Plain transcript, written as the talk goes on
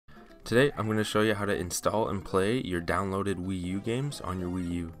Today I'm going to show you how to install and play your downloaded Wii U games on your Wii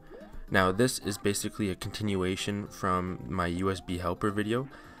U. Now this is basically a continuation from my USB helper video.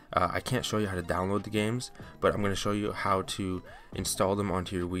 I can't show you how to download the games, but I'm going to show you how to install them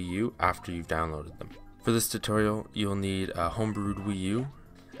onto your Wii U after you've downloaded them. For this tutorial you'll need a homebrewed Wii U,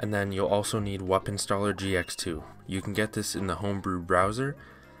 and then you'll also need WUP Installer GX2. You can get this in the homebrew browser,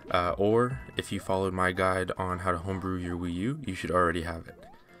 or if you followed my guide on how to homebrew your Wii U, you should already have it.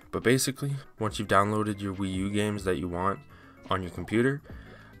 But basically, once you've downloaded your Wii U games that you want on your computer,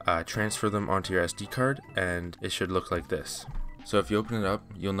 transfer them onto your SD card and it should look like this. So if you open it up,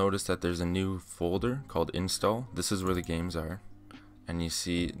 you'll notice that there's a new folder called Install. This is where the games are. And you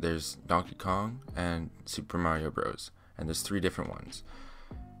see there's Donkey Kong and Super Mario Bros. And there's 3 different ones.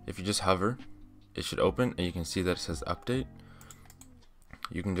 If you just hover, it should open and you can see that it says Update.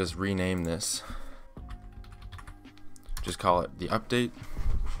 You can just rename this. Just call it the Update.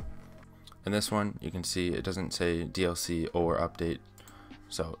 And this one, you can see it doesn't say DLC or update,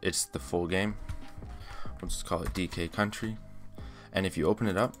 so it's the full game. We'll just call it DK Country. And if you open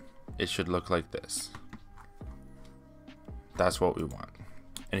it up, it should look like this. That's what we want.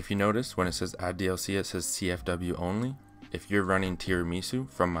 And if you notice, when it says add DLC, it says CFW only. If you're running Tiramisu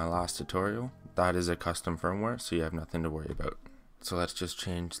from my last tutorial, that is a custom firmware, so you have nothing to worry about. So let's just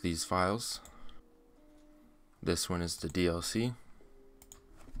change these files. This one is the DLC.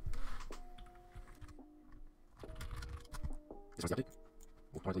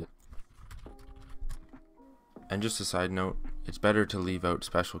 And just a side note, it's better to leave out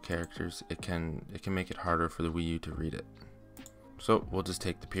special characters. It can make it harder for the Wii U to read it. So we'll just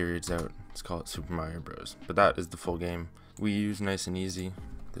take the periods out. Let's call it Super Mario Bros. But that is the full game. Wii U's nice and easy.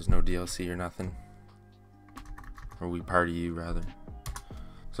 There's no DLC or nothing. Or Wii Party U rather.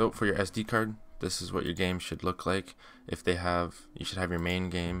 So for your SD card, this is what your game should look like. If they have, you should have your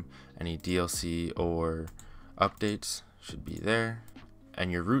main game, any DLC or updates should be there,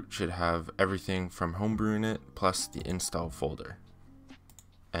 and your root should have everything from homebrewing it plus the install folder.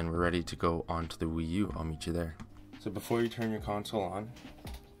 And we're ready to go onto the Wii U. I'll meet you there. So before you turn your console on,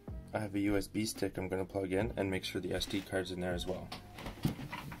 I have a USB stick I'm going to plug in and make sure the SD card's in there as well.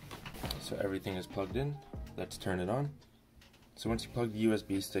 So everything is plugged in. Let's turn it on. So once you plug the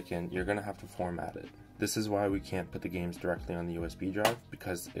USB stick in, you're going to have to format it. This is why we can't put the games directly on the USB drive,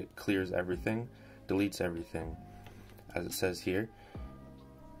 because it clears everything, deletes everything, as it says here.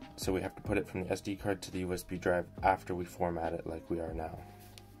 So we have to put it from the SD card to the USB drive after we format it like we are now.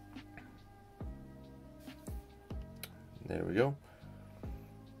 There we go.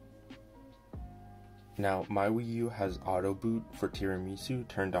 Now my Wii U has auto boot for Tiramisu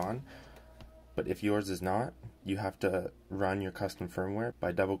turned on, but if yours is not, you have to run your custom firmware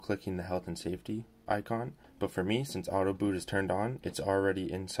by double clicking the health and safety icon. But for me, since auto boot is turned on, it's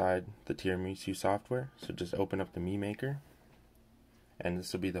already inside the Tiramisu software. So just open up the Mi Maker, and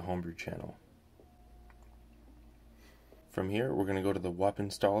this will be the homebrew channel. From here, we're going to go to the WUP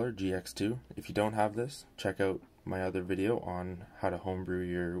Installer GX2. If you don't have this, check out my other video on how to homebrew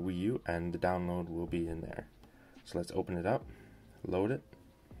your Wii U, and the download will be in there. So let's open it up, load it,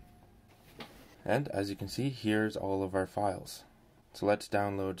 and as you can see, here's all of our files. So let's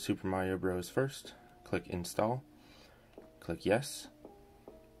download Super Mario Bros. First. Click Install, click Yes,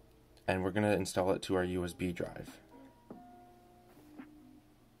 and we're going to install it to our USB drive.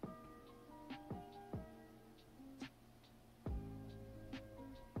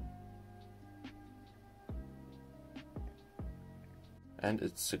 And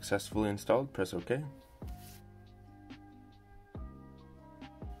it's successfully installed. Press OK.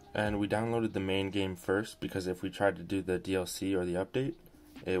 And we downloaded the main game first, because if we tried to do the DLC or the update,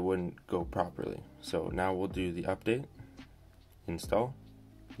 it wouldn't go properly. So now we'll do the update, install,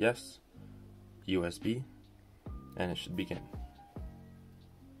 yes, USB, and it should begin.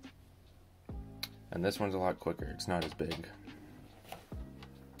 And this one's a lot quicker, it's not as big.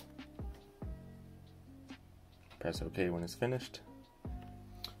 Press OK when it's finished.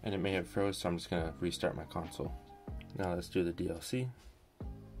 And it may have froze, so I'm just going to restart my console. Now let's do the DLC.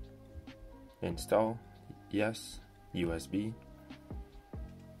 Install, yes, USB.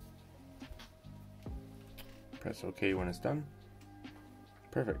 Press OK when it's done.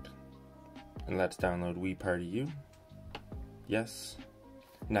 Perfect. And let's download Wii Party U. Yes.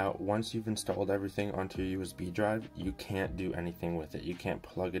 Now, once you've installed everything onto your USB drive, you can't do anything with it. You can't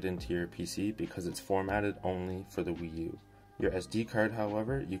plug it into your PC because it's formatted only for the Wii U. Your SD card,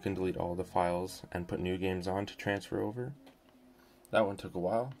 however, you can delete all the files and put new games on to transfer over. That one took a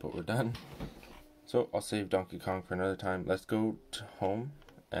while, but we're done. So I'll save Donkey Kong for another time. Let's go to home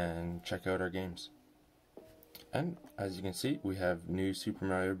and check out our games. And as you can see, we have new Super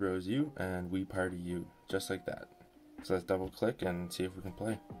Mario Bros. U and Wii Party U, just like that. So let's double click and see if we can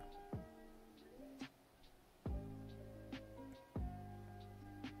play.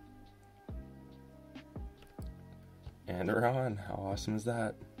 And we're on. How awesome is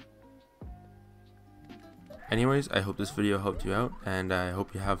that? Anyways, I hope this video helped you out, and I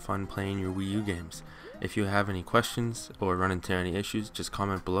hope you have fun playing your Wii U games. If you have any questions or run into any issues, just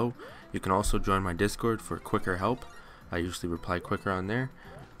comment below. You can also join my Discord for quicker help. I usually reply quicker on there.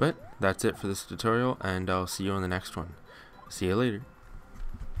 But that's it for this tutorial, and I'll see you on the next one. See you later.